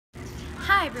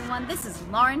Hi everyone, this is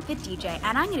Lauren Fit DJ,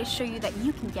 and I'm going to show you that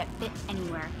you can get fit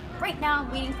anywhere. Right now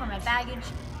I'm waiting for my baggage.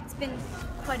 It's been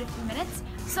quite a few minutes,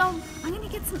 so I'm going to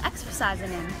get some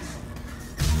exercising in.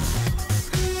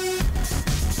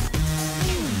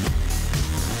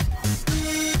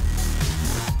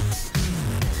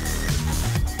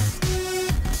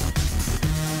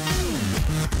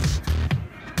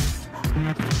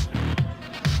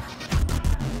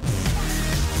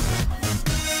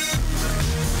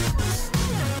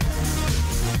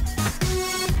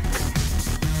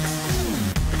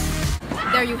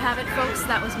 There you have it, folks.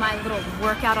 That was my little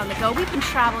workout on the go. We've been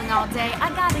traveling all day. I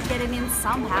gotta get it in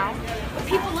somehow. But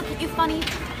people look at you funny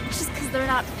just because they're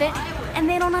not fit and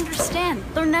they don't understand.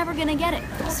 They're never gonna get it.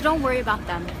 So don't worry about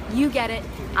them. You get it.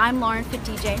 I'm Lauren Fit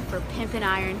DJ for Pimpin'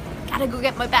 Iron. Gotta go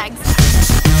get my bags.